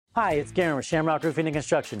Hi, it's Garen with Shamrock Roofing and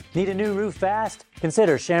Construction. Need a new roof fast?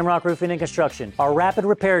 Consider Shamrock Roofing and Construction. Our rapid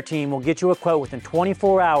repair team will get you a quote within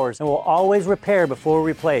 24 hours and will always repair before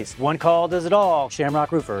we replace. One call does it all.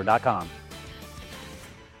 ShamrockRoofer.com.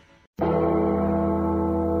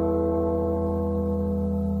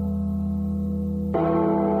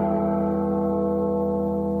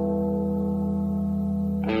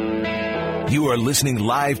 You are listening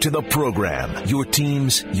live to the program. Your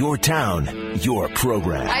teams, your town, your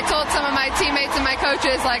program. I told some of my teammates and my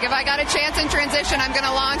coaches, like, if I got a chance in transition, I'm going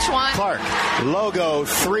to launch one. Clark, logo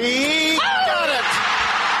 3. Got it!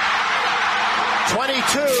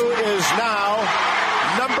 22 is now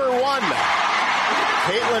number 1.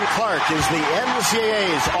 Caitlin Clark is the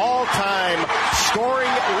NCAA's all-time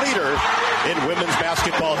scoring leader in women's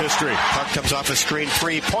basketball history. Clark comes off a screen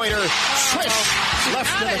three-pointer. Swish! Left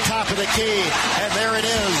to the top of the key. And there it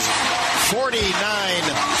is. 49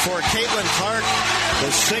 for Caitlin Clark.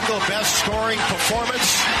 The single best scoring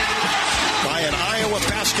performance by an Iowa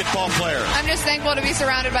basketball player. I'm just thankful to be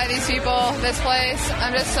surrounded by these people, this place.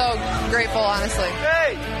 I'm just so grateful, honestly.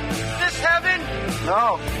 Hey, is this heaven?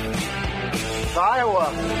 No. It's Iowa.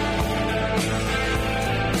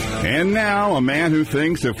 And now, a man who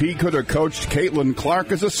thinks if he could have coached Caitlin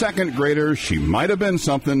Clark as a second grader, she might have been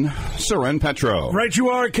something. Seren Petro. Right you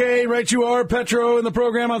are, Kay. Right you are, Petro, in the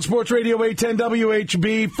program on Sports Radio 810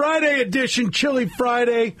 WHB. Friday edition, Chilly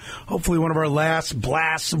Friday. Hopefully one of our last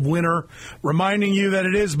blasts of winter. Reminding you that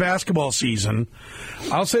it is basketball season.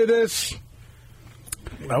 I'll say this.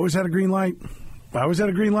 I always had a green light. Always had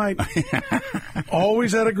a green light.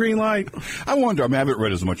 Always had a green light. I wonder. I mean, I haven't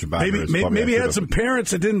read as much about it. Maybe had some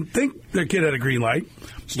parents that didn't think their kid had a green light.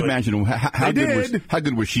 Just imagine how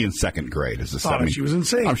good was she in second grade? As a she was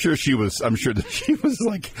insane. I'm sure that she was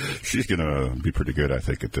like, she's going to be pretty good, I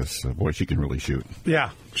think, at this. Boy, she can really shoot. Yeah,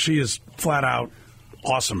 she is flat out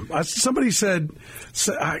awesome. Somebody said,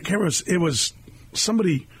 I can't remember, it was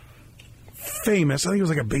somebody famous. I think it was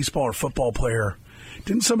like a baseball or football player.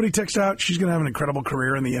 Didn't somebody text out she's going to have an incredible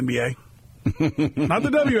career in the NBA? Not the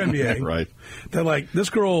WNBA. Right. They're like, this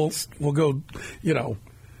girl will go,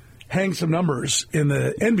 hang some numbers in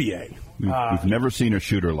the NBA. We've never seen a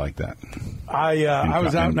shooter like that. I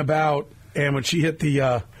was out and about, and when she hit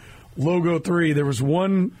the logo 3, there was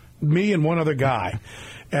me and one other guy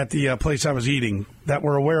at the place I was eating that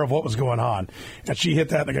were aware of what was going on. And she hit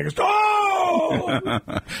that, and the guy goes, oh!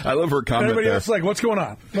 I love her comment. Everybody else is like, what's going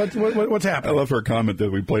on? What's happening? I love her comment that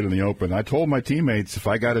we played in the open. I told my teammates if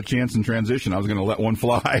I got a chance in transition, I was going to let one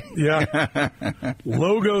fly. Yeah.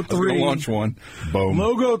 Logo 3. Launch one. Boom.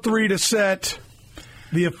 Logo 3 to set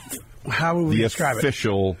how would we describe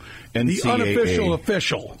official it? NCAA. The unofficial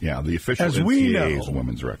official. Yeah, the official as NCAA's we know,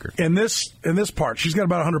 women's record. In this part, she's got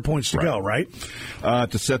about 100 points to go, right?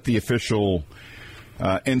 To set the official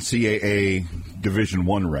NCAA Division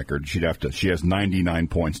I record, she has 99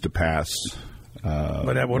 points to pass.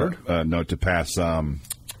 Lynette Woodard? No, to pass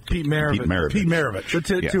Pete Maravich. Pete Maravich. But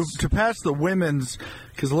to pass the women's,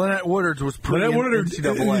 because Lynette Woodard was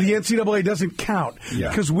NCAA. The NCAA doesn't count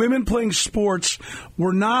because women playing sports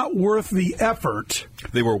were not worth the effort.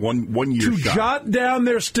 They were one year to shot. jot down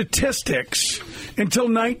their statistics until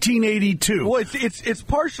 1982. Well, it's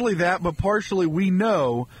partially that, but partially we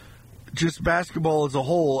know. Just basketball as a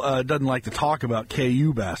whole doesn't like to talk about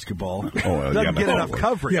KU basketball. Doesn't get enough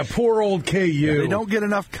coverage. Yeah, poor old KU. Yeah, they don't get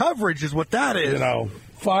enough coverage is what that is.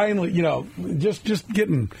 Finally, just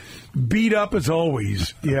getting beat up as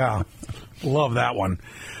always. Yeah, love that one.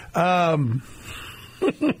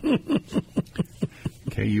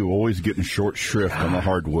 KU always getting short shrift on the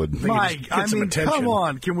hardwood. Mike, come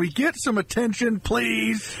on. Can we get some attention,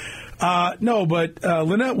 please? No, but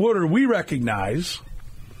Lynette Woodard, we recognize...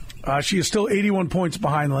 she is still 81 points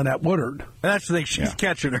behind Lynette Woodard. That's the thing. She's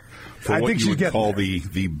catching her. For what you would call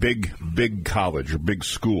the big college or big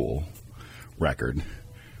school record.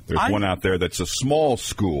 There's one out there that's a small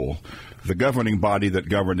school. The governing body that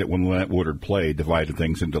governed it when Lynette Woodard played divided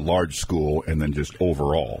things into large school and then just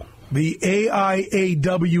overall. The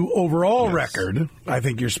AIAW overall record, I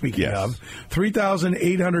think you're speaking of,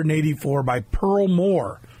 3,884 by Pearl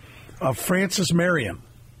Moore of Francis Marion.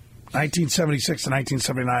 1976 to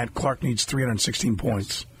 1979, Clark needs 316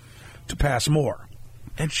 points to pass Moore.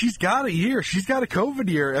 And she's got a year. She's got a COVID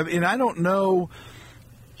year. And I don't know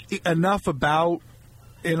enough about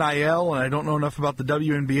NIL, and I don't know enough about the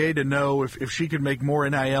WNBA to know if she could make more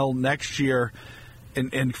NIL next year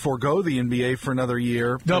and forego the NBA for another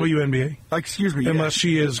year. WNBA. Excuse me. Unless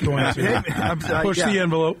she is going to push the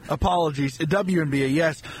envelope. Apologies. WNBA,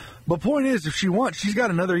 yes. But point is, if she wants, she's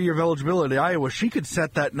got another year of eligibility at Iowa. She could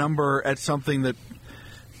set that number at something that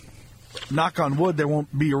knock on wood, there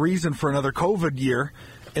won't be a reason for another COVID year.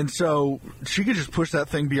 And so she could just push that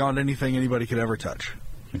thing beyond anything anybody could ever touch.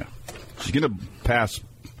 Yeah. She's going to pass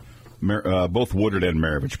both Woodard and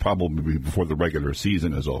Maravich probably before the regular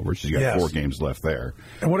season is over. She's got 4 games left there.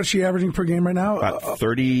 And what is she averaging per game right now?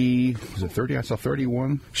 30. Is it 30? I saw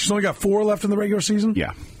 31. She's only got 4 left in the regular season?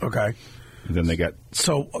 Yeah. Okay. And then they got...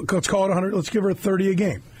 So let's call it 100. Let's give her 30 a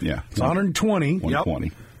game. Yeah. It's 120. 120.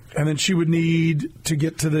 Yep. And then she would need to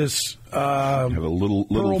get to this... have a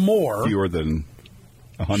little more. Fewer than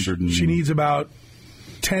 100. She needs about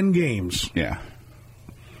 10 games. Yeah.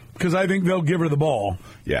 Because I think they'll give her the ball.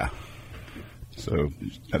 Yeah. So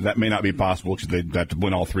that may not be possible because they'd have to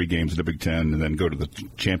win all 3 games in the Big Ten and then go to the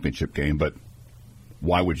championship game. But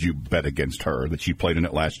why would you bet against her that she played in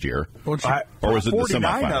it last year? Well, or was it the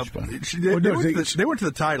semifinals? They went to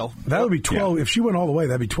the title. That would be 12. Yeah. If she went all the way,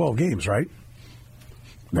 that'd be 12 games, right?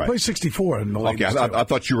 They play 64 in the Okay, I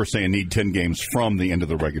thought you were saying need 10 games from the end of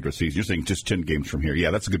the regular season. You're saying just 10 games from here. Yeah,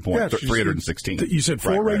 that's a good point. Yeah, 316. You said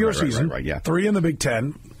 4 regular season, yeah. 3 in the Big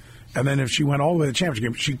Ten. And then if she went all the way to the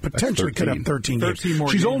championship game, she potentially could have 13 games. More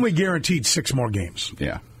She's games. only guaranteed 6 more games.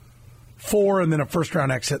 Yeah. 4 and then a first-round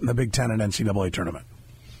exit in the Big Ten and NCAA tournament.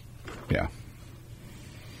 Yeah.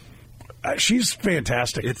 She's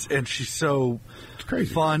fantastic. And she's so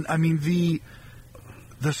crazy fun. I mean,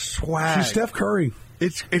 the swag. She's Steph Curry.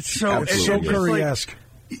 It's so Curry-esque.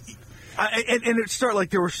 And it started like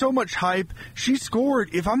there was so much hype. She scored,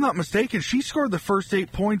 if I'm not mistaken, she scored the first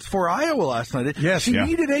 8 points for Iowa last night. Yes, she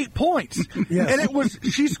needed 8 points, yes.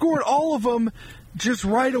 And she scored all of them just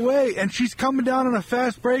right away. And she's coming down on a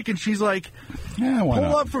fast break, and she's like,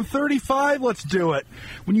 pull up from 35, let's do it.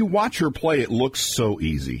 When you watch her play, it looks so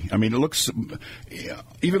easy. I mean, it looks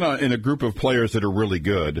even in a group of players that are really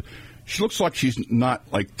good. She looks like she's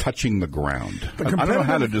not, like, touching the ground. I don't know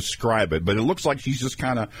how to describe it, but it looks like she's just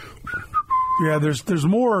kind of... Yeah, there's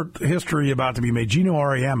more history about to be made. Gino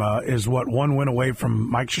Auriemma is, 1 win away from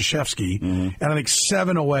Mike Krzyzewski, and I think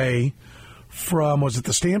 7 away from, was it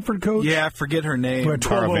the Stanford coach? Yeah, I forget her name.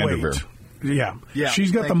 1208. Yeah.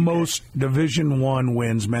 She's got the most Division I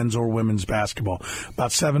wins, men's or women's basketball.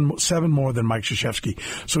 About seven more than Mike Krzyzewski.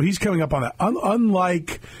 So he's coming up on that.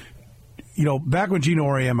 Unlike... back when Gino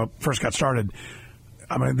Auriemma first got started,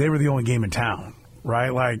 I mean, they were the only game in town, right?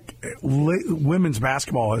 Like, women's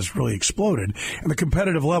basketball has really exploded. And the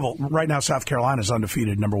competitive level, right now, South Carolina is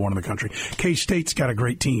undefeated, number 1 in the country. K-State's got a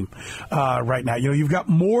great team right now. You've got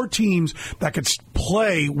more teams that could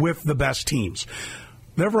play with the best teams.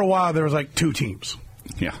 There for a while, there was like 2 teams,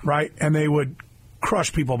 right? And they would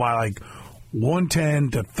crush people by like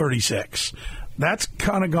 110 to 36. That's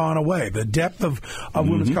kind of gone away. The depth of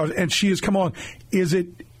women's college, and she has come on. Is it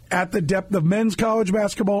at the depth of men's college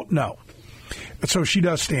basketball? No. So she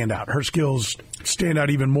does stand out. Her skills stand out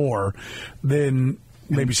even more than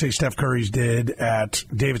maybe, say, Steph Curry's did at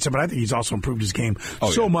Davidson. But I think he's also improved his game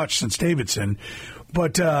much since Davidson.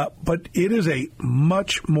 But it is a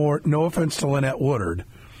much more, no offense to Lynette Woodard,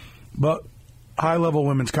 but high-level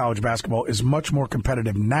women's college basketball is much more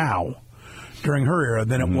competitive now during her era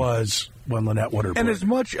than it was when Lynette Woodard played. And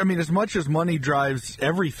as much as money drives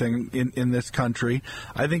everything in this country,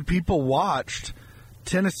 I think people watched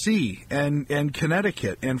Tennessee and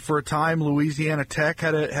Connecticut, and for a time Louisiana Tech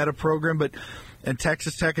had a program, and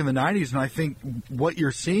Texas Tech in the 90s. And I think what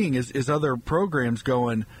you're seeing is other programs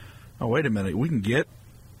going, oh, wait a minute, we can get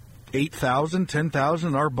 8,000, 10,000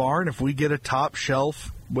 in our barn if we get a top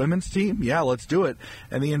shelf women's team. Yeah, let's do it.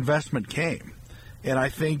 And the investment came. And I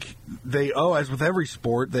think they owe, as with every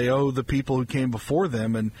sport, they owe the people who came before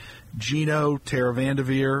them. And Gino, Tara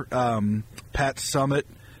Vanderveer, Pat Summitt,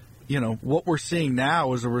 what we're seeing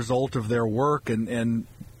now is a result of their work and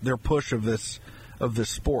their push of this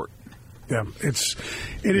sport. Yeah,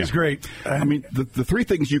 it is great. I mean, the 3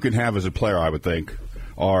 things you can have as a player, I would think,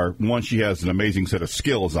 are, one, she has an amazing set of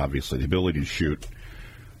skills, obviously, the ability to shoot.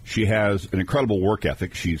 She has an incredible work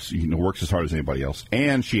ethic. She's works as hard as anybody else.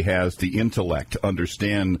 And she has the intellect to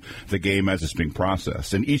understand the game as it's being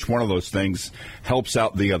processed. And each one of those things helps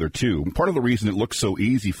out the other 2. Part of the reason it looks so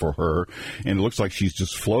easy for her and it looks like she's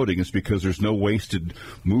just floating is because there's no wasted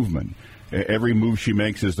movement. Every move she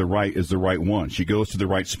makes is the right one. She goes to the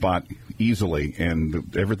right spot easily,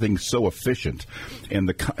 and everything's so efficient.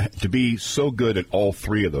 And to be so good at all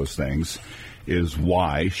 3 of those things is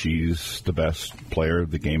why she's the best player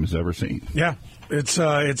the game has ever seen. Yeah,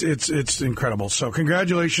 it's incredible. So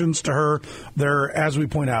congratulations to her. As we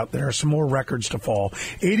point out, there are some more records to fall.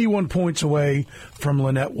 81 points away from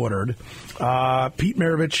Lynette Woodard. Pete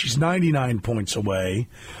Maravich, she's 99 points away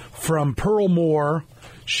from Pearl Moore.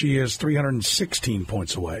 She is 316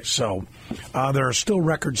 points away. So there are still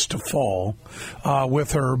records to fall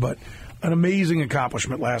with her, but an amazing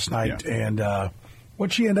accomplishment last night. Yeah. And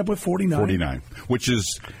what'd she end up with, 49? 49, which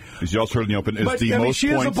is, as you also heard in the Open, is the most she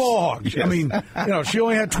points. Is a ball hog. Yes. I mean, she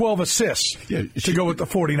only had 12 assists to go with the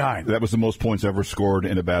 49. That was the most points ever scored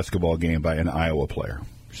in a basketball game by an Iowa player.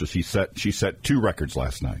 So she set 2 records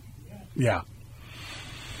last night. Yeah.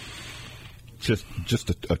 Just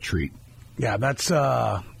a treat. Yeah, that's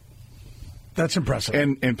impressive.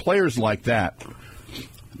 And players like that,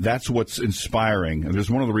 that's what's inspiring. And there's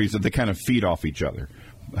one of the reasons they kind of feed off each other.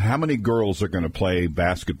 How many girls are going to play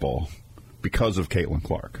basketball because of Caitlin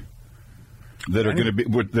Clark? That are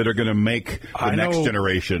going to make the next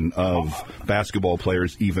generation of basketball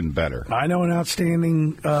players even better. I know an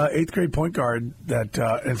outstanding 8th grade point guard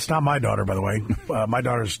that it's not my daughter, by the way. My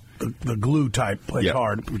daughter's the glue type, plays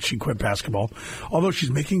hard, but she quit basketball. Although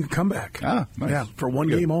she's making a comeback. Nice. Yeah, for one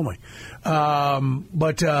game only.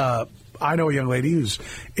 But I know a young lady who's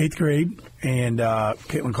 8th grade, and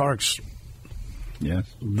Caitlin Clark's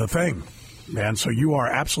the thing. Man, so you are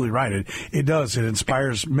absolutely right. It does. It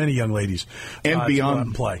inspires many young ladies and beyond, to go out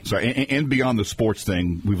and play. Sorry, and beyond the sports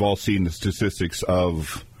thing, we've all seen the statistics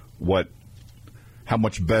of how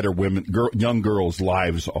much better young girls'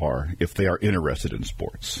 lives are if they are interested in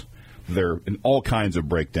sports. They're in all kinds of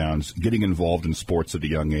breakdowns. Getting involved in sports at a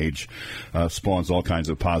young age spawns all kinds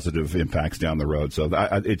of positive impacts down the road. So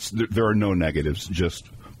there are no negatives, just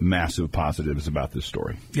massive positives about this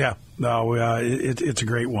story. Yeah, no, it's a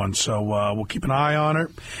great one. So we'll keep an eye on her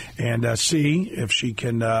and see if she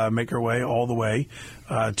can make her way all the way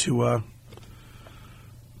to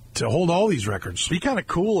hold all these records. It'd be kind of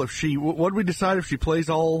cool if she. What do we decide if she plays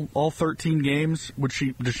all 13 games?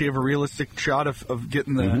 Does she have a realistic shot of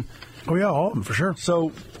getting the? Mm-hmm. Oh yeah, all of them for sure. So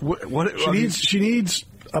what she needs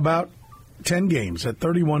about 10 games. At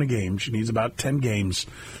 31 a game, she needs about 10 games.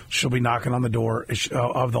 She'll be knocking on the door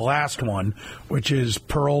of the last one, which is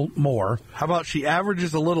Pearl Moore. How about she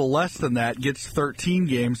averages a little less than that, gets 13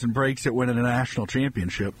 games, and breaks it winning a national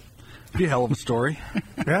championship? Be a hell of a story.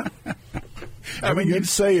 Yeah. I mean, you'd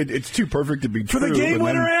say it's too perfect to be true. For the game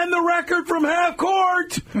winner and the record from half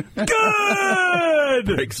court. Good!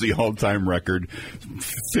 Breaks the all-time record.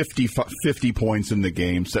 50 points in the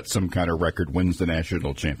game, sets some kind of record, wins the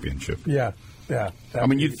national championship. Yeah. I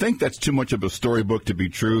mean, you'd think that's too much of a storybook to be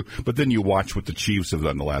true, but then you watch what the Chiefs have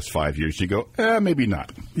done the last 5 years. You go, maybe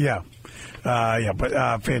not. Yeah.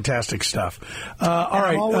 But fantastic stuff. All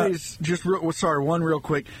right. Always, one real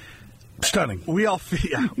quick. Stunning. We all,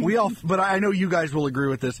 but I know you guys will agree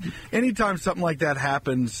with this. Anytime something like that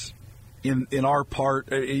happens in our part,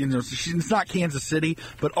 it's not Kansas City,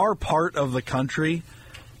 but our part of the country,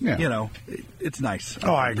 it's nice.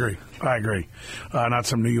 Oh, I agree. Not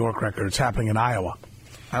some New York record. It's happening in Iowa.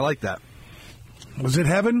 I like that. Was it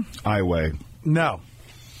heaven? Iowa. No.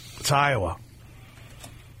 It's Iowa.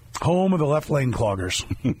 Home of the left lane cloggers.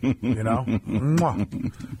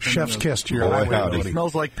 Mwah. Chef's kiss to your highway. It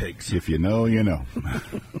smells like pigs. If you know, you know.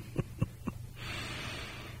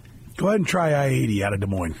 Go ahead and try I-80 out of Des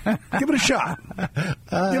Moines. Give it a shot.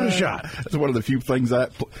 That's one of the few things I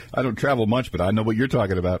don't travel much, but I know what you're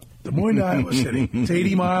talking about. Des Moines to Iowa City. It's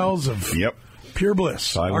 80 miles of pure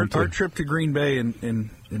bliss. Our trip to Green Bay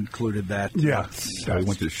included that. Yeah. I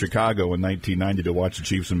went to Chicago in 1990 to watch the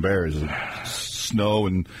Chiefs and Bears. Snow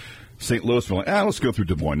and St. Louis. We're like, let's go through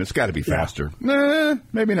Des Moines. It's got to be faster. Nah,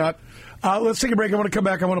 maybe not. Let's take a break. I want to come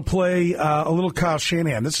back. I want to play a little Kyle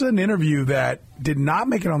Shanahan. This is an interview that did not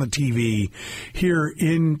make it on the TV here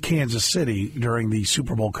in Kansas City during the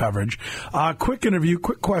Super Bowl coverage. Quick interview,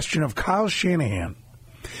 quick question of Kyle Shanahan.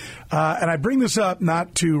 And I bring this up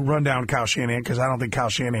not to run down Kyle Shanahan because I don't think Kyle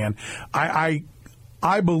Shanahan. I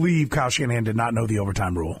believe Kyle Shanahan did not know the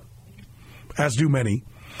overtime rule, as do many.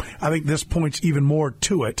 I think this points even more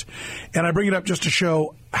to it. And I bring it up just to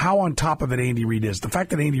show how on top of it Andy Reid is. The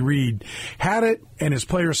fact that Andy Reid had it and his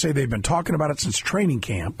players say they've been talking about it since training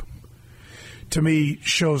camp, to me,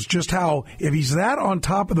 shows just how, if he's that on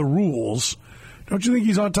top of the rules, don't you think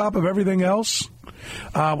he's on top of everything else?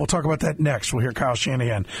 We'll talk about that next. We'll hear Kyle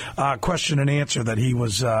Shanahan question and answer that he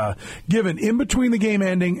was given in between the game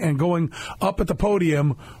ending and going up at the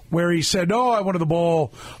podium where he said, I wanted the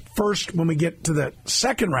ball first when we get to the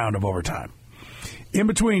second round of overtime. In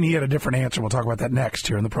between, he had a different answer. We'll talk about that next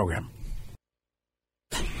here in the program.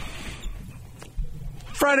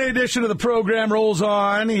 Friday edition of the program rolls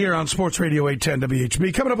on here on Sports Radio 810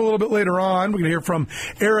 WHB. Coming up a little bit later on, we're going to hear from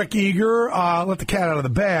Eric Eager, let the cat out of the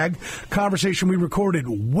bag. Conversation we recorded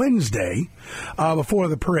Wednesday before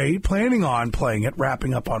the parade, planning on playing it,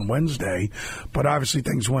 wrapping up on Wednesday. But obviously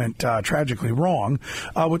things went tragically wrong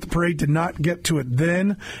with the parade. Did not get to it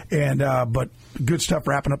then, but good stuff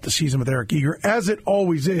wrapping up the season with Eric Eager, as it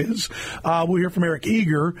always is. We'll hear from Eric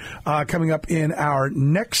Eager coming up in our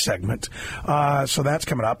next segment. So that's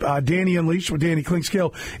coming up. Danny Unleashed with Danny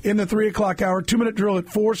Klinkskill in the 3 o'clock hour. 2-minute drill at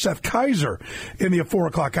 4. Seth Kaiser in the 4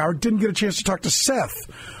 o'clock hour. Didn't get a chance to talk to Seth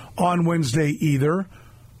on Wednesday either.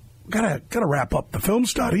 Gotta wrap up the film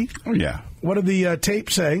study. Oh, yeah. What did the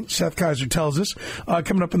tape say? Seth Kaiser tells us.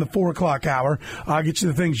 Coming up in the 4 o'clock hour. I'll get you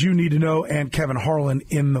the things you need to know, and Kevin Harlan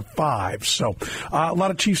in the 5. So a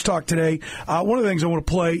lot of Chiefs talk today. One of the things I want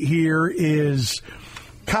to play here is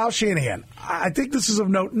Kyle Shanahan. I think this is of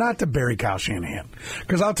note not to bury Kyle Shanahan,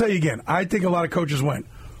 because I'll tell you again, I think a lot of coaches went,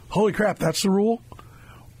 holy crap, that's the rule?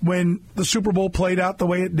 When the Super Bowl played out the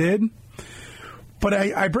way it did. But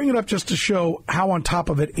I bring it up just to show how on top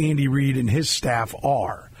of it Andy Reid and his staff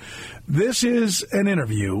are. This is an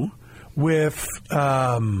interview with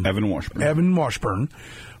Evan Washburn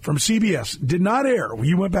from CBS. Did not air.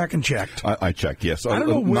 You went back and checked. I checked, yes. I don't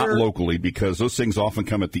know not locally, because those things often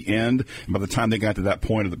come at the end. And by the time they got to that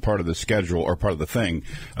point of the part of the schedule or part of the thing,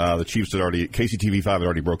 the Chiefs had already, KCTV5 had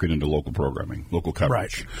already broken into local programming, local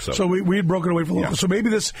coverage. Right. So we had broken away from local. Yeah. So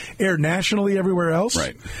maybe this aired nationally everywhere else.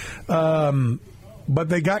 Right. But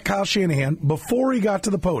they got Kyle Shanahan before he got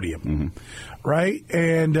to the podium, right?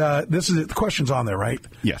 And this is the question's on there, right?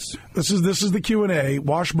 Yes. This is the Q&A.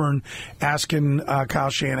 Washburn asking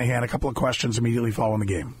Kyle Shanahan a couple of questions immediately following the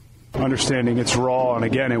game. Understanding it's raw, and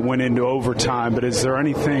again, it went into overtime, but is there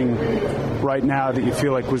anything right now that you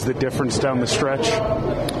feel like was the difference down the stretch?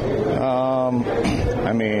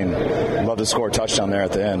 I mean, love to score a touchdown there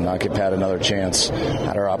at the end. I could had another chance.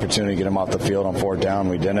 Had our opportunity to get him off the field on 4th down.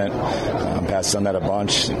 We didn't. Pat's done that a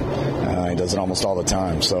bunch. He does it almost all the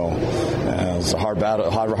time. So it was a hard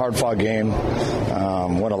battle, hard-fought game.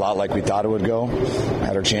 Went a lot like we thought it would go.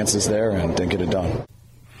 Had our chances there and didn't get it done.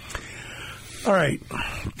 All right,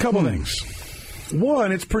 couple things.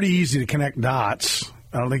 One, it's pretty easy to connect dots.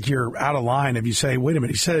 I don't think you're out of line if you say, wait a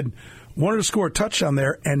minute, he said wanted to score a touchdown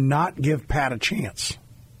there and not give Pat a chance.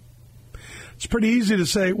 It's pretty easy to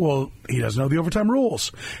say, well, he doesn't know the overtime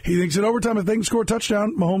rules. He thinks in overtime, if they can score a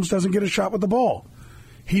touchdown, Mahomes doesn't get a shot with the ball.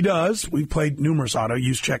 He does. We've played numerous auto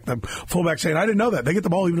use check. The fullback saying, I didn't know that. They get the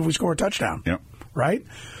ball even if we score a touchdown. Yep. Right?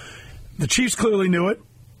 The Chiefs clearly knew it.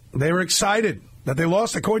 They were excited that they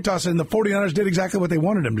lost the coin toss, and the 49ers did exactly what they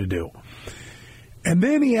wanted them to do. And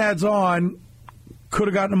then he adds on, could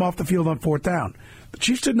have gotten him off the field on 4th down. The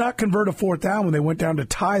Chiefs did not convert a 4th down when they went down to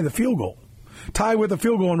tie the field goal. Tie with a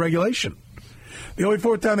field goal in regulation. The only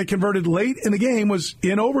 4th down they converted late in the game was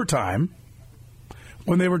in overtime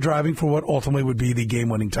when they were driving for what ultimately would be the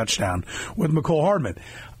game-winning touchdown with McCole Hardman.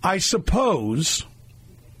 I suppose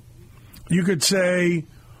you could say,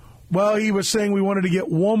 well, he was saying we wanted to get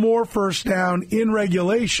one more first down in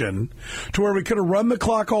regulation to where we could have run the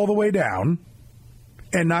clock all the way down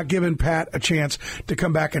and not given Pat a chance to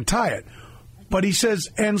come back and tie it. But he says,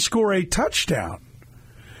 and score a touchdown.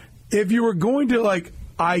 If you were going to,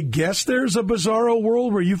 I guess there's a bizarro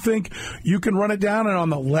world where you think you can run it down and on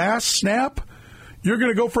the last snap, you're going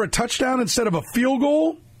to go for a touchdown instead of a field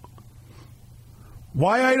goal?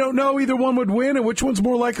 Why, I don't know. Either one would win, and which one's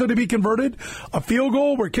more likely to be converted? A field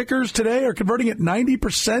goal where kickers today are converting at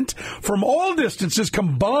 90% from all distances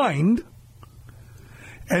combined,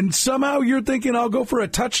 and somehow you're thinking I'll go for a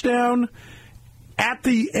touchdown at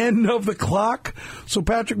the end of the clock so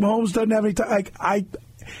Patrick Mahomes doesn't have any time.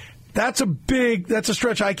 That's a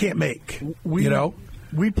stretch I can't make.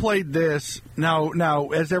 We played this. Now,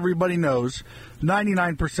 as everybody knows,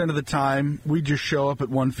 99% of the time, we just show up at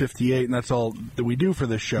 1:58, and that's all that we do for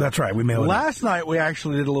this show. That's right. We mail it. Last night, we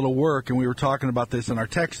actually did a little work, and we were talking about this in our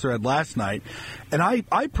text thread last night, and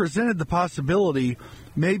I presented the possibility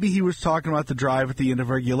maybe he was talking about the drive at the end of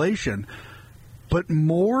regulation. But the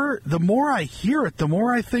more I hear it, the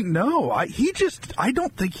more I think, no. I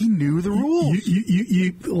don't think he knew the rules.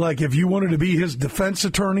 You if you wanted to be his defense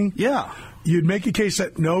attorney, yeah, you'd make a case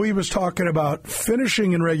that, no, he was talking about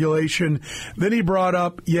finishing in regulation. Then he brought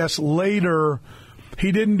up, yes, later,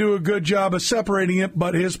 he didn't do a good job of separating it,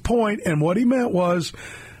 but his point and what he meant was,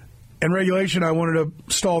 in regulation, I wanted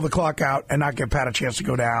to stall the clock out and not give Pat a chance to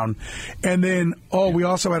go down. And then, we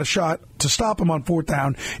also had a shot to stop him on 4th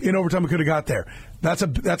down. In overtime, we could have got there. That's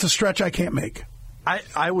a stretch I can't make.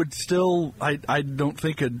 I would still, I don't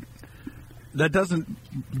think that doesn't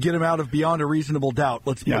get him out of beyond a reasonable doubt.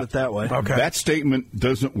 Let's put it that way. Okay. That statement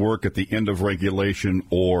doesn't work at the end of regulation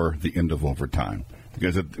or the end of overtime.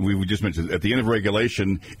 Because we just mentioned at the end of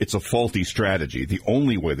regulation, it's a faulty strategy. The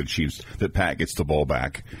only way that Pat gets the ball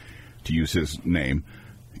back, to use his name,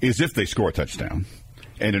 is if they score a touchdown.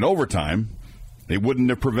 And in overtime, they wouldn't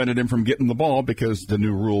have prevented him from getting the ball because the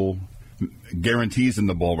new rule guarantees him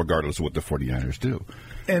the ball regardless of what the 49ers do.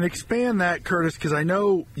 And expand that, Curtis, because I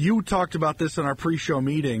know you talked about this in our pre-show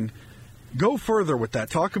meeting. Go further with that.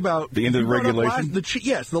 Talk about the end of regulation.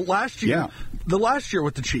 The last year. Yeah. The last year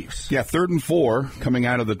with the Chiefs. Yeah, 3rd and 4 coming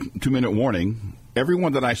out of the 2-minute warning.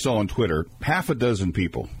 Everyone that I saw on Twitter, half a dozen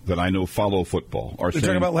people that I know follow football are saying.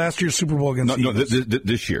 You're talking about last year's Super Bowl against the Eagles?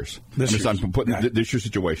 This year's. This year's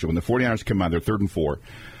situation. When the 49ers come out, they're 3rd and 4.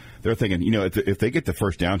 They're thinking, if they get the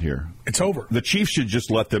first down here, it's over. The Chiefs should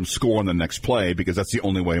just let them score on the next play because that's the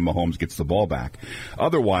only way Mahomes gets the ball back.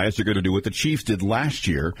 Otherwise, they're going to do what the Chiefs did last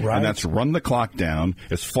year, and that's run the clock down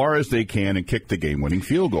as far as they can and kick the game-winning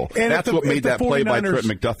field goal. And that's what made that play by Trent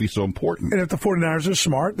McDuffie so important. And if the 49ers are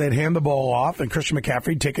smart, they'd hand the ball off, and Christian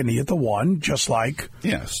McCaffrey take a knee at the 1, just like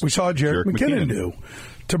we saw Jerick McKinnon do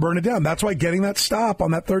to burn it down. That's why getting that stop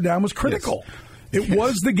on that 3rd down was critical. Yes. It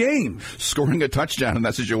was the game. Scoring a touchdown in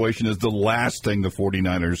that situation is the last thing the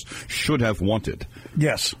 49ers should have wanted.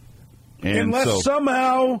 Yes. Unless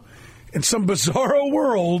somehow, in some bizarro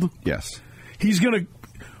world, he's going to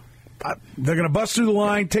they're going to bust through the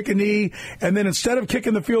line, take a knee, and then instead of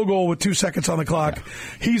kicking the field goal with 2 seconds on the clock,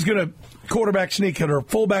 he's going to quarterback sneak it or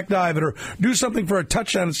fullback dive it or do something for a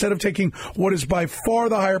touchdown instead of taking what is by far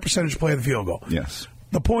the higher percentage play of the field goal. Yes.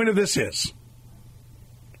 The point of this is,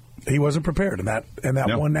 he wasn't prepared in that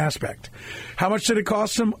one aspect. How much did it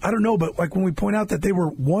cost him? I don't know, but like when we point out that they were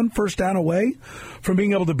 1 first down away from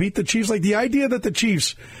being able to beat the Chiefs, like the idea that the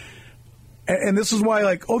Chiefs, and this is why,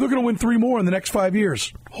 they're going to win 3 more in the next 5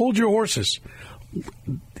 years. Hold your horses.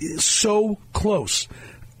 So close.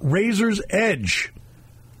 Razor's edge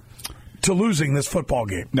to losing this football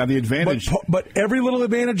game. Now the advantage, but every little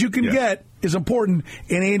advantage you can get is important,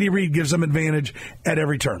 and Andy Reid gives them advantage at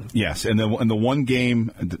every turn. Yes, and the one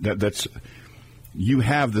game that's you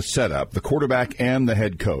have the setup, the quarterback and the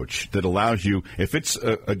head coach that allows you, if it's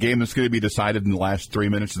a game that's going to be decided in the last 3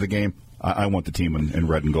 minutes of the game, I want the team in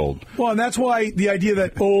red and gold. Well, and that's why the idea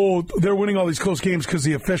that, they're winning all these close games because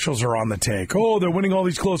the officials are on the take. They're winning all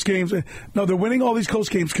these close games. No, they're winning all these close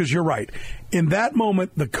games because you're right. In that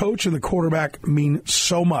moment, the coach and the quarterback mean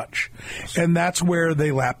so much, and that's where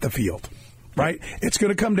they lap the field. Right? It's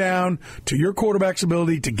going to come down to your quarterback's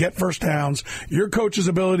ability to get first downs, your coach's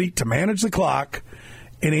ability to manage the clock,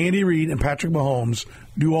 and Andy Reid and Patrick Mahomes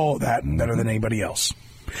do all of that better than anybody else.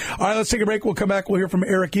 All right, let's take a break. We'll come back. We'll hear from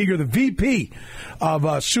Eric Eager, the VP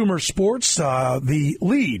of Sumer Sports, the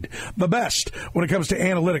lead, the best when it comes to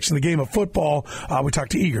analytics in the game of football. We talk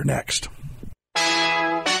to Eager next.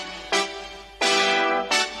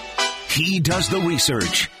 He does the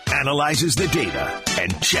research, analyzes the data,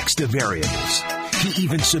 and checks the variables. He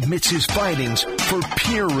even submits his findings for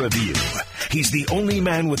peer review. He's the only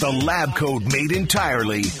man with a lab coat made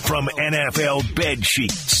entirely from NFL bed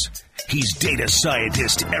sheets. He's data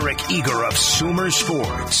scientist Eric Eager of Sumer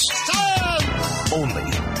Sports. Only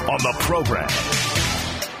on the program.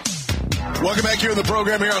 Welcome back here on the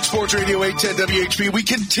program here on Sports Radio 810 WHB. We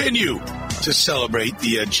continue to celebrate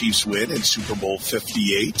the Chiefs win in Super Bowl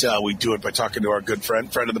 58. We do it by talking to our good friend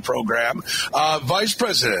of the program, Vice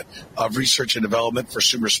President of Research and Development for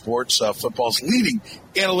Sumer Sports, football's leading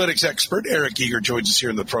analytics expert, Eric Eager, joins us here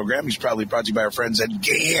in the program. He's proudly brought to you by our friends at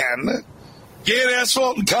GAN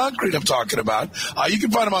Asphalt and Concrete I'm talking about. You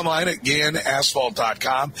can find them online at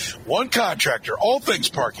GANasphalt.com. One contractor, all things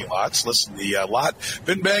parking lots. Listen, the lot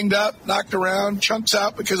been banged up, knocked around, chunks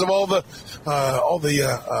out because of all the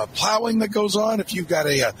plowing that goes on. If you've got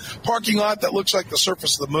a parking lot that looks like the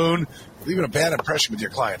surface of the moon, leaving a bad impression with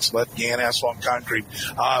your clients, let GAN Asphalt and Concrete,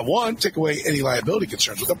 take away any liability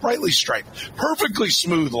concerns with a brightly striped, perfectly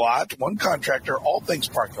smooth lot. One contractor, all things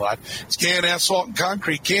parking lot. It's GAN Asphalt and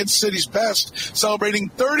Concrete, Kansas City's best, celebrating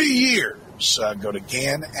 30 years. Go to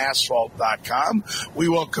GANasphalt.com. We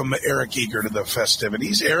welcome Eric Eager to the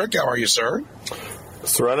festivities. Eric, how are you, sir?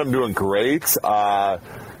 Seren, I'm doing great.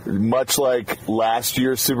 much like last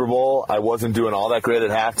year's Super Bowl, I wasn't doing all that great at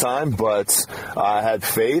halftime, but I had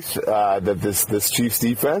faith that this Chiefs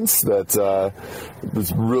defense, that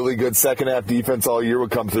was really good second half defense all year,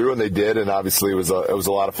 would come through, and they did. And obviously, it was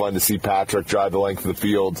a lot of fun to see Patrick drive the length of the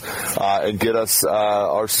field and get us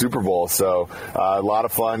our Super Bowl. So a lot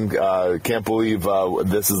of fun. Can't believe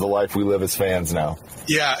this is the life we live as fans now.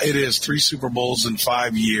 Yeah, it is. 3 Super Bowls in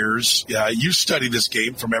 5 years. You study this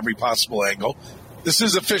game from every possible angle. This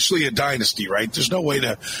is officially a dynasty, right? There's no way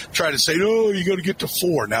to try to say, oh, you got to get to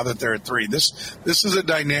 4 now that they're at 3. This is a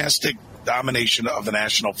dynastic domination of the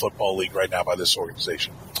National Football League right now by this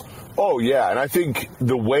organization. Oh, yeah, and I think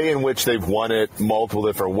the way in which they've won it multiple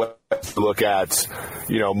different ways. Look at,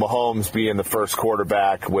 Mahomes being the first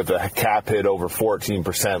quarterback with a cap hit over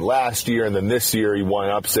 14% last year, and then this year he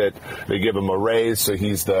one-ups it. They give him a raise, so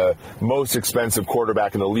he's the most expensive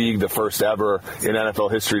quarterback in the league, the first ever in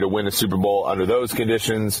NFL history to win a Super Bowl under those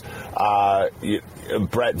conditions.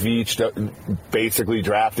 Brett Veach basically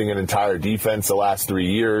drafting an entire defense the last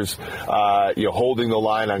 3 years, holding the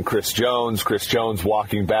line on Chris Jones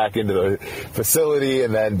walking back into the facility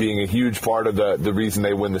and then being a huge part of the reason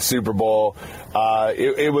they win the Super Bowl.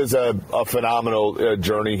 It was a phenomenal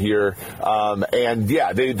journey here.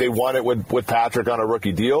 They won it with Patrick on a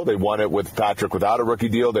rookie deal. They won it with Patrick without a rookie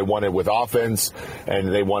deal. They won it with offense,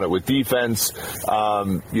 and they won it with defense.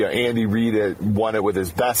 Andy Reid won it with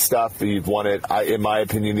his best stuff. He won it, in my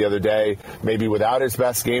opinion, the other day, maybe without his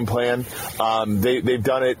best game plan. They've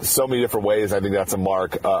done it so many different ways. I think that's a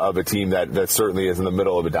mark of a team that certainly is in the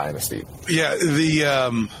middle of a dynasty. Yeah,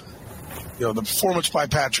 the performance by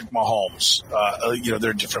Patrick Mahomes,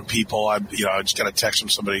 they're different people. I just got a text from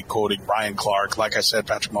somebody quoting Ryan Clark. Like I said,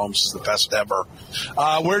 Patrick Mahomes is the best ever.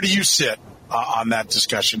 Where do you sit on that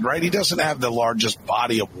discussion, right? He doesn't have the largest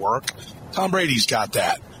body of work. Tom Brady's got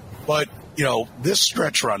that. But, this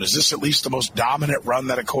stretch run, is this at least the most dominant run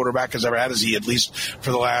that a quarterback has ever had? Has he at least for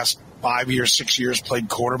the last 5 years, 6 years played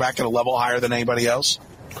quarterback at a level higher than anybody else?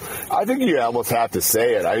 I think you almost have to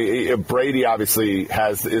say it. Brady obviously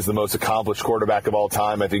is the most accomplished quarterback of all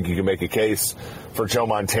time. I think you can make a case for Joe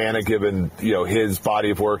Montana, given his body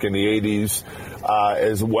of work in the 80s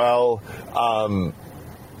as well.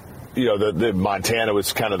 The Montana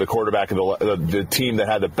was kind of the quarterback of the team that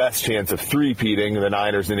had the best chance of three-peating, the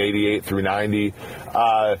Niners in 88 through 90.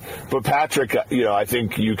 But Patrick, I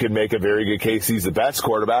think you could make a very good case he's the best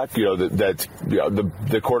quarterback,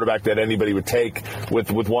 the quarterback that anybody would take with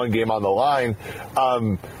one game on the line.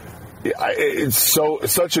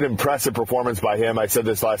 It's such an impressive performance by him. I said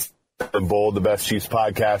this last in Bold, the Best Chiefs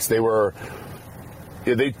podcast.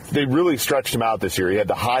 They really stretched him out this year. He had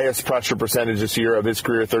the highest pressure percentage this year of his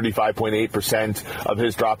career, 35.8% of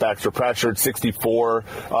his dropbacks were pressured, 64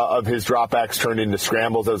 of his dropbacks turned into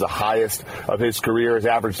scrambles. That was the highest of his career. His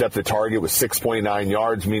average depth of target was 6.9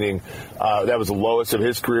 yards, meaning that was the lowest of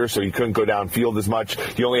his career, so he couldn't go downfield as much.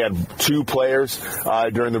 He only had 2 players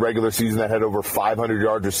during the regular season that had over 500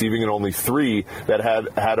 yards receiving, and only 3 that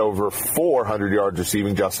had over 400 yards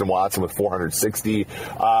receiving, Justin Watson with 460.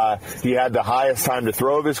 He had the highest time to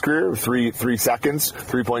throw of his career, 3 seconds,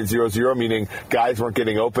 3.00, meaning guys weren't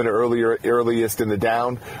getting open earliest in the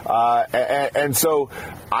down. And so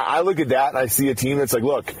I look at that and I see a team that's like,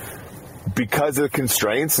 look, because of the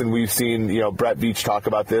constraints, and we've seen, Brett Veach talk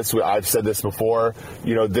about this. I've said this before.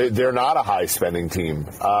 They're not a high-spending team,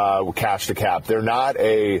 cash to cap. They're not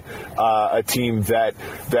a team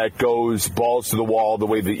that goes balls to the wall the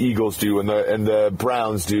way the Eagles do and the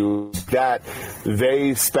Browns do. That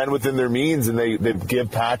they spend within their means, and they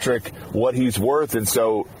give Patrick what he's worth, and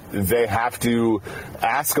so they have to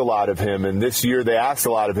ask a lot of him. And this year they asked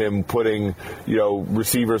a lot of him, putting,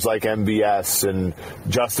 receivers like MVS and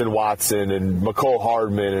Justin Watson and McCole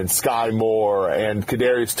Hardman and Sky Moore and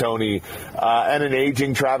Kadarius Toney and an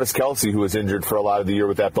aging Travis Kelce, who was injured for a lot of the year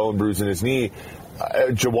with that bone bruise in his knee.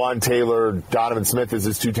 Jawan Taylor, Donovan Smith as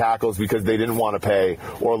his 2 tackles because they didn't want to pay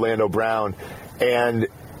Orlando Brown. And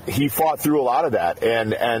he fought through a lot of that,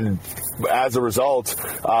 and as a result,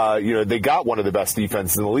 they got one of the best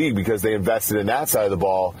defenses in the league because they invested in that side of the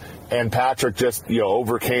ball. And Patrick just,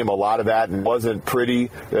 overcame a lot of that, and wasn't pretty.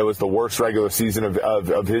 It was the worst regular season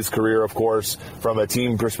of his career, of course, from a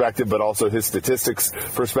team perspective, but also his statistics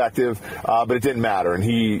perspective. But it didn't matter, and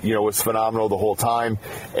he, was phenomenal the whole time.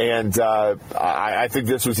 And I think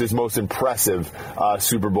this was his most impressive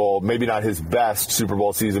Super Bowl. Maybe not his best Super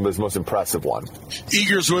Bowl season, but his most impressive one.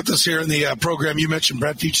 Eager's with us here in the program. You mentioned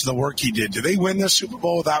Brett Veach and the work he did. Do they win this Super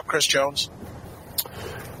Bowl without Chris Jones?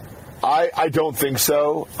 I don't think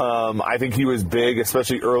so. I think he was big,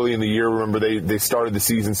 especially early in the year. Remember, they started the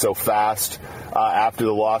season so fast after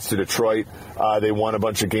the loss to Detroit. They won a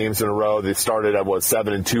bunch of games in a row. They started at,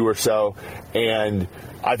 7-2 or so. And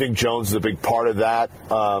I think Jones is a big part of that.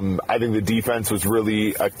 I think the defense was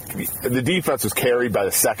carried by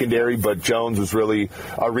the secondary, but Jones was really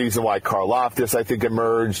a reason why Karlaftis, I think,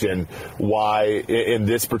 emerged, and why in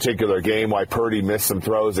this particular game, why Purdy missed some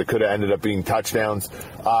throws that could have ended up being touchdowns.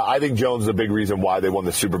 I think Jones is a big reason why they won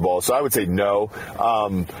the Super Bowl. So I would say no,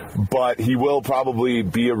 but he will probably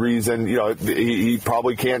be a reason. He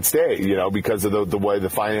probably can't stay, because of the way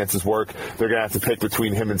the finances work. They're going to have to pick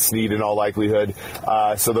between him and Snead in all likelihood.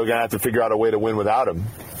 So they're going to have to figure out a way to win without him.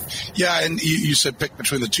 Yeah, and you said pick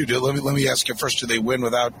between the two. Let me ask you first: do they win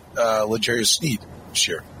without L'Jarius Snead this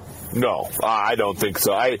year? No, I don't think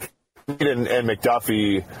so. And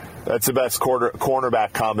McDuffie, that's the best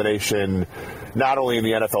cornerback combination, not only in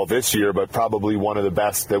the NFL this year, but probably one of the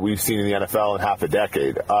best that we've seen in the NFL in half a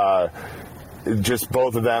decade. Just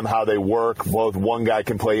both of them, how they work. Both one guy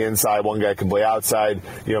can play inside, one guy can play outside.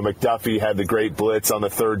 McDuffie had the great blitz on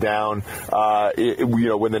the third down.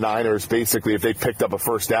 When the Niners basically, if they picked up a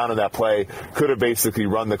first down in that play, could have basically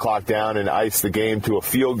run the clock down and iced the game to a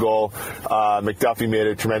field goal. McDuffie made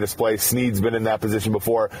a tremendous play. Snead's been in that position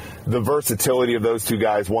before. The versatility of those two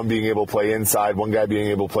guys, one being able to play inside, one guy being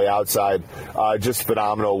able to play outside, just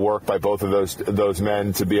phenomenal work by both of those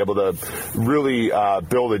men to be able to really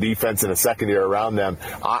build a defense in a secondary around them.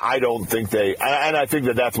 I don't think and I think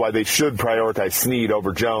that's why they should prioritize Snead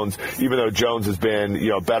over Jones, even though Jones has been,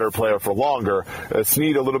 a better player for longer.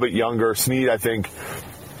 Snead a little bit younger. Snead, I think,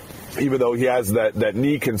 even though he has that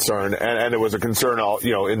knee concern, and it was a concern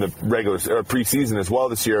in the regular preseason as well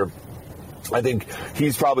this year, I think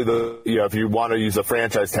he's probably if you want to use a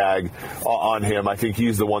franchise tag on him, I think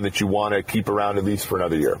he's the one that you want to keep around at least for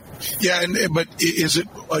another year. Yeah, but is it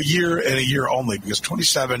a year and a year only? Because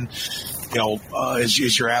 27,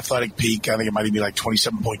 is your athletic peak. I think it might even be like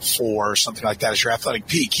 27.4 or something like that is your athletic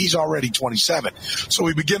peak. He's already 27. So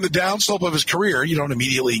we begin the downslope of his career. You don't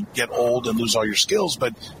immediately get old and lose all your skills,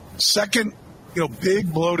 but second,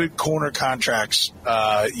 big bloated corner contracts,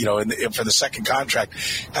 for the second contract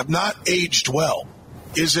have not aged well.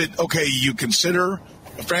 Is it okay? You consider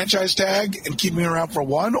a franchise tag and keeping him around for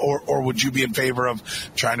one, or would you be in favor of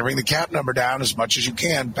trying to bring the cap number down as much as you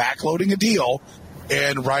can, backloading a deal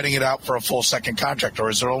and writing it out for a full second contract, or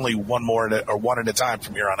is there only one at a time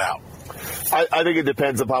from here on out? I think it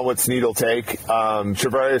depends upon what Snead will take.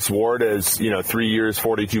 Charvarius Ward is, 3 years,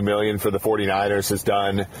 $42 million for the 49ers, has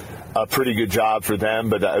done a pretty good job for them,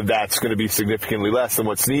 but that's going to be significantly less than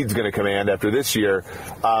what Snead's going to command after this year.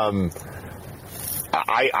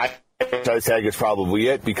 Franchise tag is probably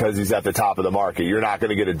it because he's at the top of the market. You're not going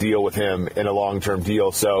to get a deal with him in a long-term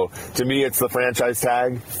deal. So to me, it's the franchise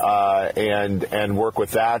tag and work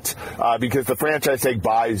with that because the franchise tag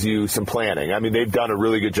buys you some planning. I mean, they've done a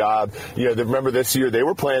really good job. Remember this year they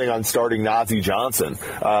were planning on starting Najee Johnson,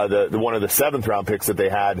 the one of the 7th-round picks that they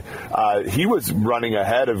had. He was running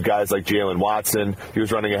ahead of guys like Jalen Watson. He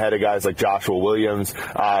was running ahead of guys like Joshua Williams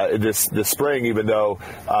this spring,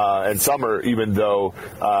 and summer, even though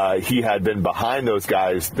he had been behind those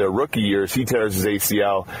guys their rookie years. He tears his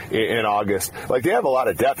ACL in August. They have a lot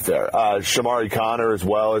of depth there. Shamari Connor as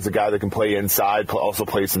well is a guy that can play inside, also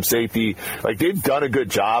play some safety. They've done a good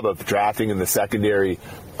job of drafting in the secondary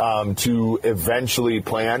to eventually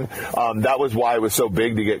plan. That was why it was so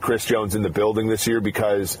big to get Chris Jones in the building this year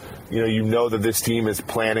because, that this team is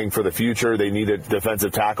planning for the future. They need a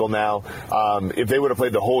defensive tackle now. If they would have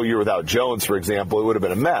played the whole year without Jones, for example, it would have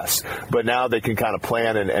been a mess. But now they can kind of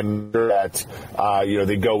plan and that,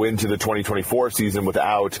 they go into the 2024 season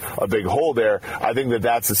without a big hole there. I think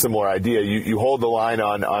that's a similar idea. You hold the line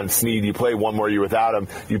on Snead. You play one more year without him.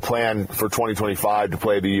 You plan for 2025 to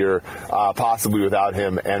play the year possibly without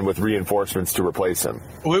him and with reinforcements to replace him.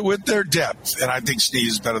 With their depth, and I think Snead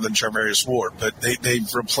is better than Charvarius Ward, but they've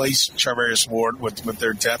replaced Charvarius Ward with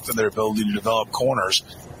their depth and their ability to develop corners.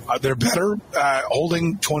 They're better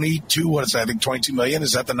holding $22 million.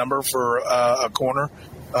 Is that the number for a corner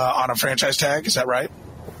on a franchise tag? Is that right?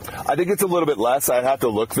 I think it's a little bit less. I'd have to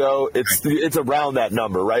look, though. It's around that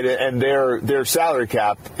number, right? And their salary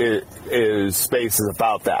cap space is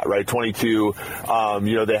about that, right? 22.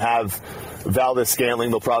 They have Valdez-Scantling.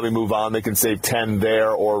 They'll probably move on. They can save 10 there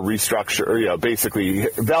or restructure. Basically,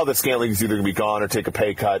 Valdez-Scantling is either going to be gone or take a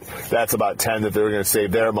pay cut. That's about 10 that they're going to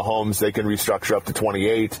save there. Mahomes, they can restructure up to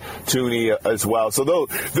 28. Tooney as well. So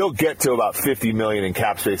they'll get to about $50 million in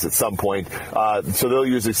cap space at some point. So they'll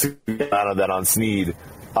use a significant amount of that on Snead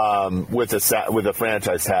with a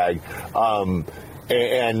franchise tag.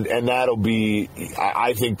 And that'll be,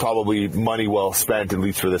 I think, probably money well spent, at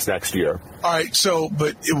least for this next year. All right,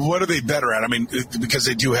 but what are they better at? I mean, because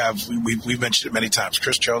they do have, we've mentioned it many times,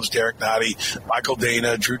 Chris Jones, Derek Nottie, Michael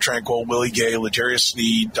Dana, Drew Tranquill, Willie Gay, L'Jarius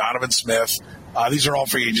Sneed, Donovan Smith. These are all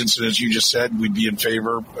free agents, and as you just said, we'd be in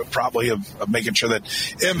favor probably of making sure that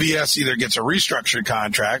MVS either gets a restructured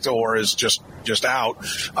contract or is just out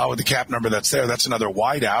with the cap number that's there. That's another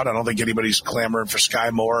wideout. I don't think anybody's clamoring for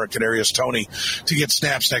Sky Moore or Kadarius Toney to get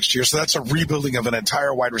snaps next year. So that's a rebuilding of an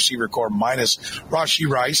entire wide receiver core minus Rashee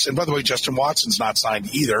Rice. And by the way, Justin Watson's not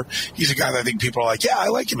signed either. He's a guy that I think people are like, yeah, I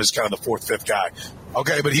like him as kind of the fourth, fifth guy.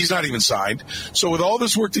 Okay, but he's not even signed. So with all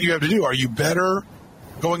this work that you have to do, are you better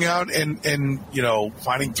going out and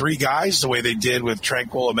finding three guys the way they did with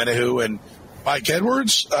Tranquill, Amenahu, and Mike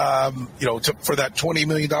Edwards, for that $20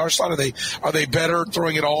 million slot? Are they better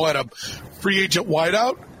throwing it all at a free agent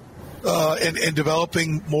wideout and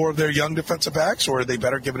developing more of their young defensive backs, or are they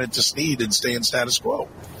better giving it to Sneed and staying status quo?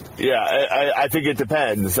 Yeah, I think it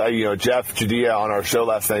depends. Jeff Judea on our show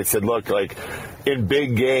last night said, look, like, in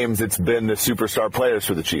big games, it's been the superstar players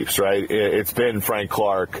for the Chiefs, right? It's been Frank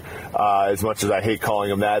Clark, as much as I hate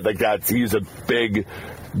calling him that. He's the big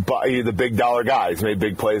dollar guy. He's made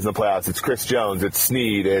big plays in the playoffs. It's Chris Jones, it's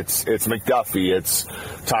Sneed, it's McDuffie, it's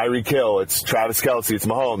Tyreek Hill, it's Travis Kelce, it's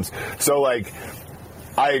Mahomes. So,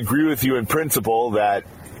 I agree with you in principle that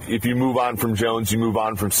if you move on from Jones, you move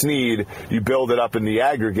on from Sneed, you build it up in the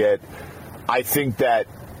aggregate. I think that,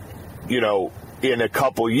 in a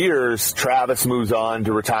couple years, Travis moves on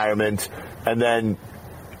to retirement, and then,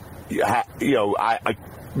 McDuffie,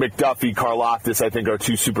 Karlaftis, I think, are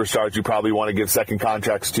two superstars you probably want to give second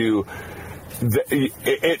contracts to.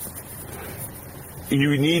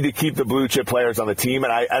 You need to keep the blue chip players on the team,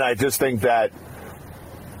 and I just think that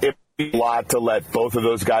it would be a lot to let both of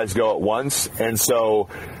those guys go at once, and so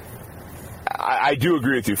I do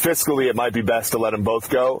agree with you. Fiscally, it might be best to let them both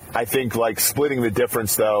go. I think, splitting the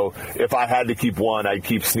difference, though, if I had to keep one, I'd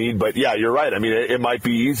keep Sneed. But, yeah, you're right. I mean, it might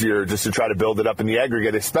be easier just to try to build it up in the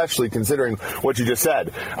aggregate, especially considering what you just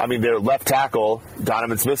said. I mean, their left tackle,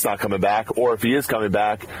 Donovan Smith's not coming back, or if he is coming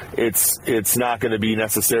back, it's not going to be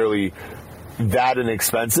necessarily that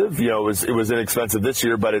inexpensive. It was inexpensive this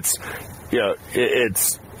year, but it's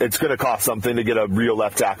going to cost something to get a real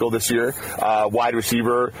left tackle this year. Wide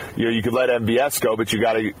receiver, you could let MVS go, but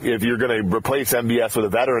if you're going to replace MVS with a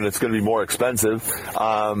veteran, it's going to be more expensive.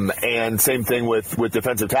 And same thing with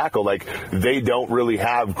defensive tackle. They don't really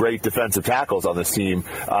have great defensive tackles on this team.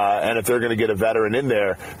 And if they're going to get a veteran in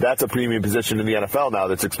there, that's a premium position in the NFL now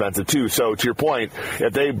that's expensive too. So to your point,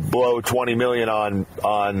 if they blow $20 million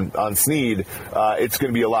on Sneed, it's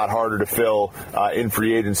going to be a lot harder to fill in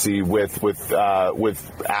free agency with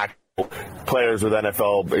actual players with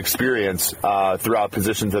NFL experience throughout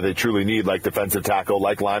positions that they truly need, like defensive tackle,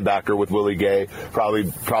 like linebacker with Willie Gay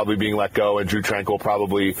probably being let go, and Drew Tranquill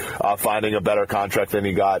probably finding a better contract than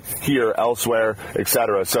he got here, elsewhere,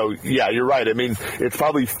 etc. So, yeah, you're right. I mean, it's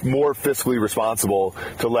probably more fiscally responsible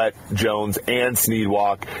to let Jones and Sneed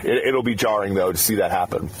walk. It'll be jarring, though, to see that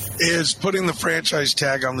happen. Is putting the franchise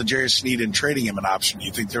tag on L'Jarius Sneed and trading him an option? Do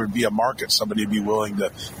you think there would be a market, somebody would be willing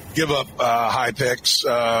to give up high picks,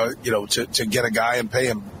 to get a guy and pay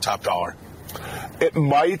him top dollar? It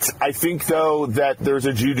might. I think, though, that there's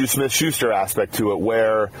a Juju Smith-Schuster aspect to it,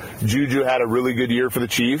 where Juju had a really good year for the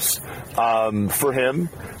Chiefs, for him,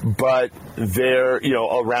 but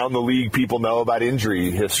around the league, people know about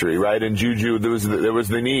injury history, right? And Juju, there was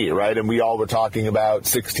the knee, right? And we all were talking about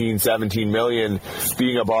 16, 17 million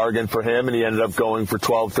being a bargain for him, and he ended up going for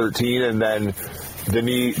 12, 13, and then the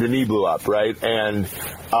knee blew up, right? And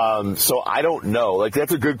so I don't know.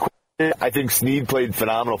 That's a good question. I think Sneed played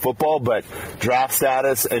phenomenal football, but draft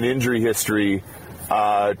status and injury history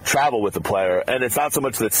travel with the player. And it's not so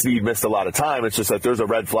much that Sneed missed a lot of time. It's just that there's a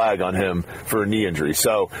red flag on him for a knee injury.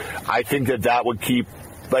 So I think that would keep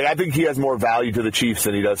 – I think he has more value to the Chiefs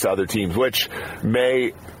than he does to other teams, which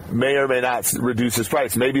may or may not reduce his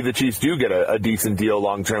price. Maybe the Chiefs do get a decent deal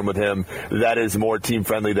long-term with him that is more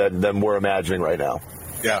team-friendly than we're imagining right now.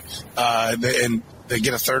 Yeah. And they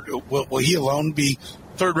get a third – will he alone be –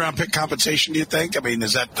 third-round pick compensation, do you think? I mean,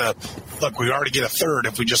 is that look, we already get a third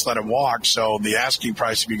if we just let him walk, so the asking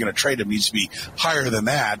price if you're going to trade him needs to be higher than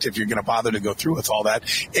that if you're going to bother to go through with all that.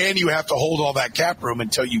 And you have to hold all that cap room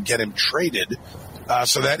until you get him traded.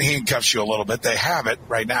 So that handcuffs you a little bit. They have it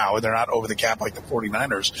right now, and they're not over the cap like the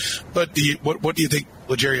 49ers. But what do you think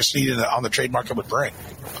L'Jarius Sneed on the trade market would bring?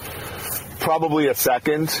 Probably a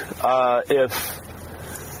second.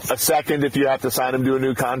 a second if you have to sign him to a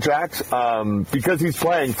new contract, because he's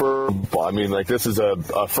playing for, I mean, like, this is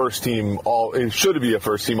a first team it should be a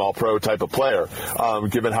first team all pro type of player,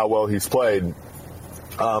 given how well he's played.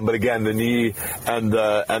 But again, the knee and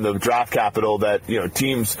the draft capital that,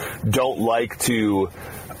 teams don't like to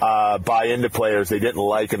buy into players they didn't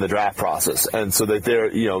like in the draft process, and so that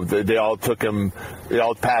they all took him, they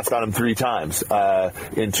all passed on him 3 times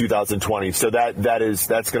in 2020. So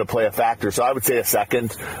that's going to play a factor. So I would say a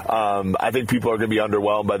second. I think people are going to be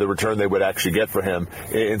underwhelmed by the return they would actually get for him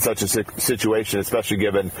in such a situation, especially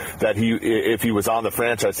given that if he was on the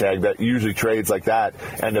franchise tag, that usually trades like that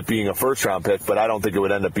end up being a first-round pick. But I don't think it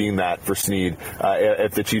would end up being that for Snead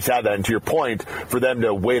if the Chiefs had that. And to your point, for them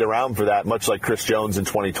to wait around for that, much like Chris Jones in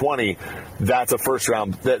 2020, that's a first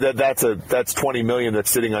round. That's $20 million that's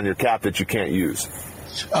sitting on your cap that you can't use.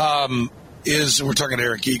 We're talking to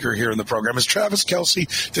Eric Eager here in the program. Is Travis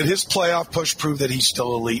Kelce, did his playoff push prove that he's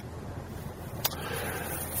still elite?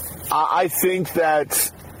 I think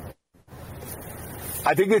it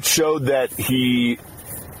showed that he.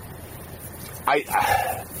 I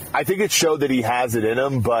think it showed that he has it in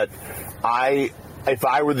him, but if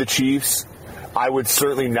I were the Chiefs, I would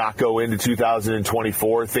certainly not go into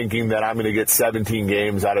 2024 thinking that I'm going to get 17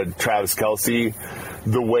 games out of Travis Kelce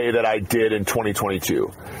the way that I did in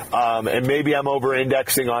 2022. And maybe I'm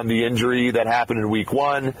over-indexing on the injury that happened in Week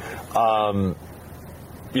 1.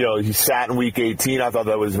 He sat in Week 18. I thought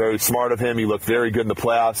that was very smart of him. He looked very good in the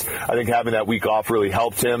playoffs. I think having that week off really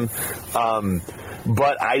helped him.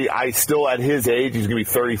 But I still, at his age, he's going to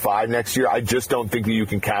be 35 next year. I just don't think that you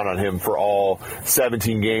can count on him for all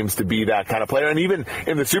 17 games to be that kind of player. And even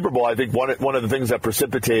in the Super Bowl, I think one of the things that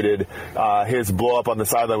precipitated his blow up on the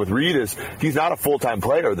sideline with Reed is he's not a full-time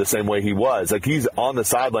player the same way he was. Like, he's on the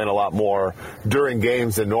sideline a lot more during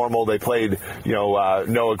games than normal. They played,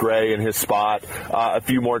 Noah Gray in his spot a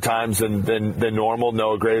few more times than normal.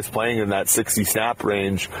 Noah Gray is playing in that 60 snap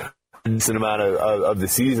range a decent amount of the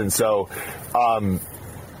season. So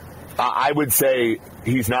I would say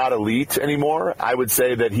he's not elite anymore. I would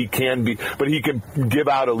say that he can be, but he can give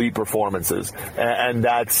out elite performances. And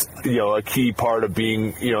that's, a key part of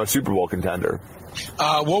being, a Super Bowl contender.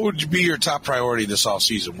 What would be your top priority this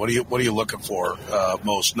offseason? What are you looking for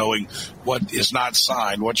most, knowing what is not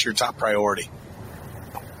signed? What's your top priority?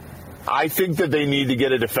 I think that they need to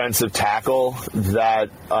get a defensive tackle that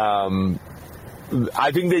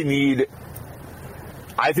I think they need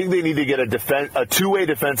to get a two-way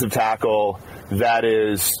defensive tackle that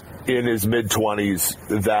is in his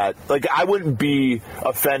mid-20s. That, like, I wouldn't be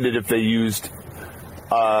offended if they used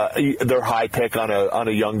their high pick on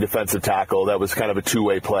a young defensive tackle that was kind of a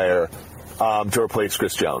two-way player to replace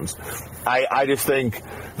Chris Jones. I just think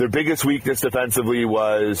their biggest weakness defensively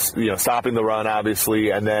was, stopping the run,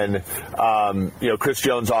 obviously, and then, Chris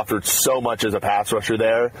Jones offered so much as a pass rusher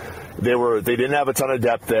there. They didn't have a ton of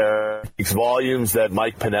depth there. Speaks volumes that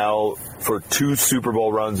Mike Pennell, for 2 Super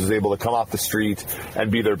Bowl runs, was able to come off the street and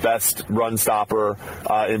be their best run stopper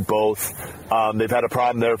in both. They've had a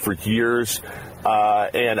problem there for years.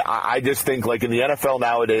 And I just think, like, in the NFL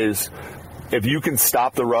nowadays, if you can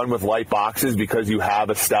stop the run with light boxes because you have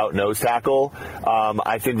a stout nose tackle,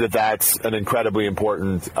 I think that's an incredibly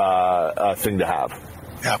important thing to have.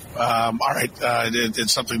 Yeah. All right.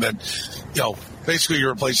 It's something that, basically you're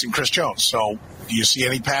replacing Chris Jones. So do you see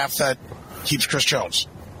any path that keeps Chris Jones?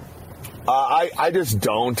 I just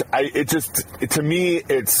don't. To me,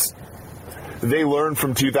 they learned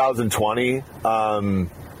from 2020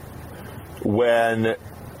 when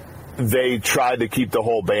they tried to keep the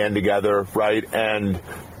whole band together, right? And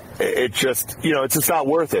it's just not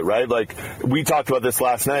worth it, right? Like, we talked about this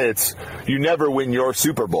last night. You never win your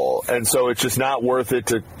Super Bowl. And so it's just not worth it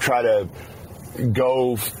to try to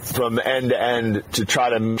go from end to end to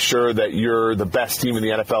try to make sure that you're the best team in the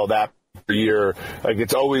NFL that year. Like,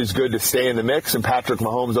 it's always good to stay in the mix, and Patrick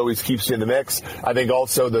Mahomes always keeps you in the mix. I think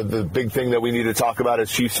also the big thing that we need to talk about as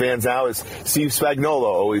Chiefs fans now is Steve Spagnuolo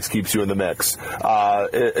always keeps you in the mix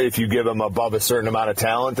if you give him above a certain amount of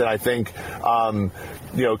talent. And I think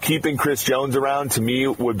keeping Chris Jones around, to me,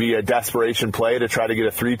 would be a desperation play to try to get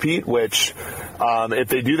a three-peat, which if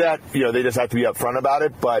they do that, they just have to be upfront about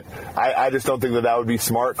it. But I just don't think that would be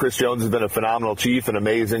smart. Chris Jones has been a phenomenal Chief, an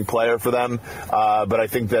amazing player for them. But I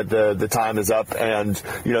think that the time is up, and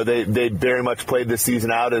they very much played this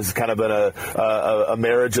season out as kind of a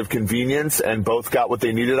marriage of convenience, and both got what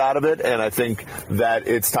they needed out of it. And I think that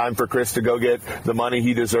it's time for Chris to go get the money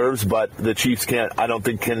he deserves, but the Chiefs I don't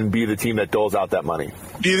think can be the team that doles out that money.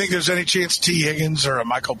 Do you think there's any chance T. Higgins or a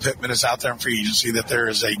Michael Pittman is out there in free agency, that there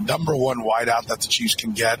is a number one wideout that the Chiefs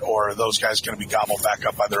can get, or are those guys going to be gobbled back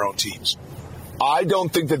up by their own teams? I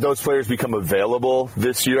don't think that those players become available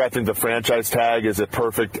this year. I think the franchise tag is a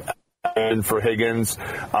perfect end for Higgins.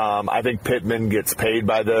 I think Pittman gets paid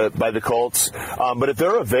by the Colts. But if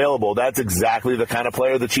they're available, that's exactly the kind of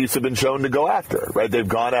player the Chiefs have been shown to go after, right? They've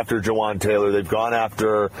gone after Jawan Taylor. They've gone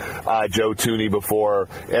after Joe Thuney before.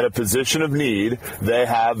 At a position of need, they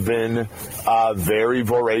have been very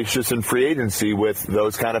voracious in free agency with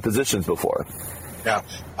those kind of positions before. Yeah,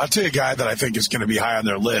 I'll tell you a guy that I think is going to be high on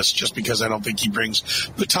their list just because I don't think he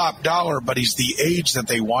brings the top dollar, but he's the age that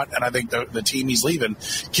they want, and I think the team he's leaving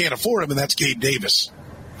can't afford him, and that's Gabe Davis,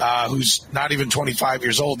 who's not even 25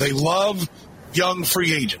 years old. They love young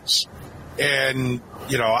free agents, and,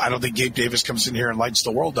 I don't think Gabe Davis comes in here and lights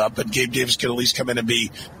the world up, but Gabe Davis could at least come in and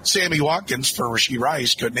be Sammy Watkins for Rashee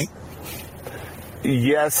Rice, couldn't he?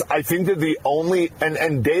 Yes, I think that the only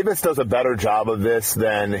and Davis does a better job of this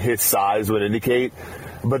than his size would indicate,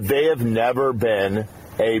 but they have never been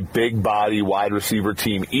a big body wide receiver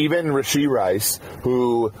team. Even Rashee Rice,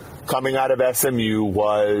 who coming out of SMU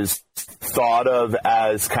was thought of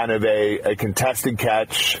as kind of a contested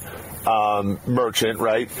catch merchant,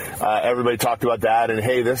 right? Everybody talked about that, and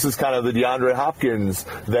hey, this is kind of the DeAndre Hopkins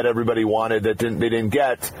that everybody wanted that they didn't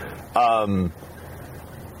get.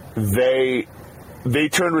 They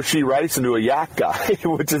turned Rashee Rice into a yak guy,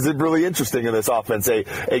 which is really interesting in this offense, a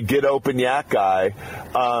get-open yak guy.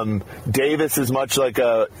 Davis is much like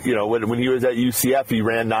when he was at UCF, he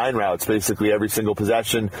ran 9 routes basically every single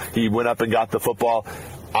possession. He went up and got the football.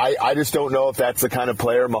 I just don't know if that's the kind of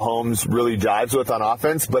player Mahomes really jives with on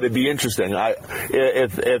offense, but it'd be interesting.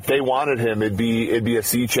 If they wanted him, it'd be a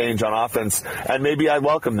sea change on offense, and maybe I'd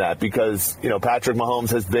welcome that because Patrick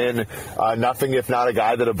Mahomes has been nothing if not a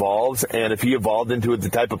guy that evolves, and if he evolved into the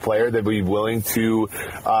type of player that would be willing to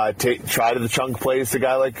try to the chunk plays to a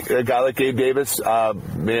guy like Gabe Davis,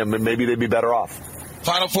 maybe they'd be better off.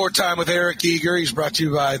 Final Four time with Eric Eager. He's brought to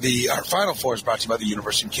you by our Final Four is brought to you by the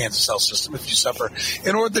University of Kansas Health System. If you suffer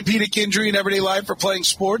an orthopedic injury in everyday life or playing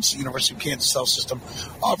sports, the University of Kansas Health System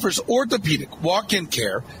offers orthopedic walk-in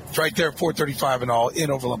care. It's right there at 435 and all in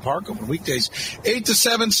Overland Park. Open weekdays 8 to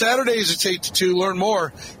 7. Saturdays it's 8 to 2. Learn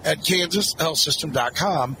more at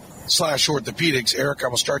kansashealthsystem.com/orthopedics. Eric, I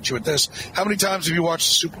will start you with this. How many times have you watched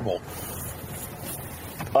the Super Bowl?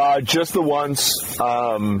 Just the once.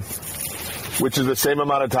 Which is the same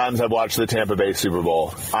amount of times I've watched the Tampa Bay Super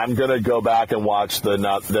Bowl. I'm going to go back and watch the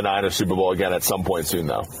Niners Super Bowl again at some point soon,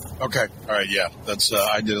 though. Okay. All right, yeah. That's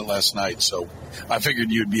I did it last night, so I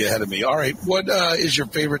figured you'd be ahead of me. All right. What is your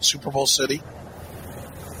favorite Super Bowl city?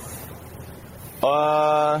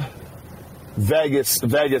 Vegas.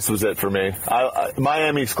 Vegas was it for me.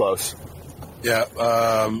 Miami's close. Yeah.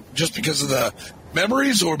 Just because of the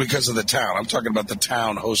memories or because of the town? I'm talking about the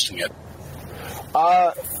town hosting it.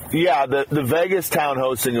 Yeah, the Vegas town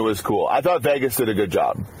hosting it was cool. I thought Vegas did a good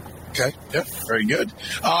job. Okay, yeah, very good.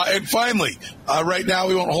 And finally, right now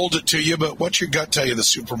we won't hold it to you, but what's your gut tell you the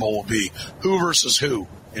Super Bowl will be? Who versus who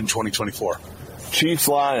in 2024?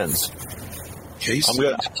 Chiefs-Lions. Case?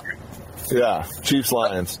 Yeah,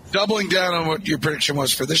 Chiefs-Lions. Doubling down on what your prediction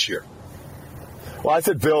was for this year. Well, I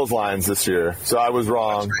said Bills-Lions this year, so I was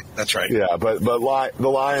wrong. That's right. Yeah, but the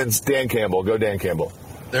Lions, Dan Campbell. Go Dan Campbell.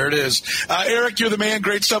 There it is. Eric, you're the man.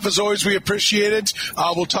 Great stuff as always. We appreciate it.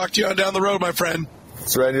 We'll talk to you on down the road, my friend.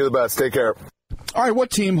 Randy, you're the best. Take care. All right,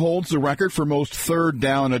 what team holds the record for most third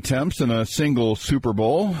down attempts in a single Super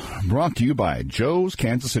Bowl? Brought to you by Joe's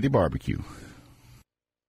Kansas City Barbecue.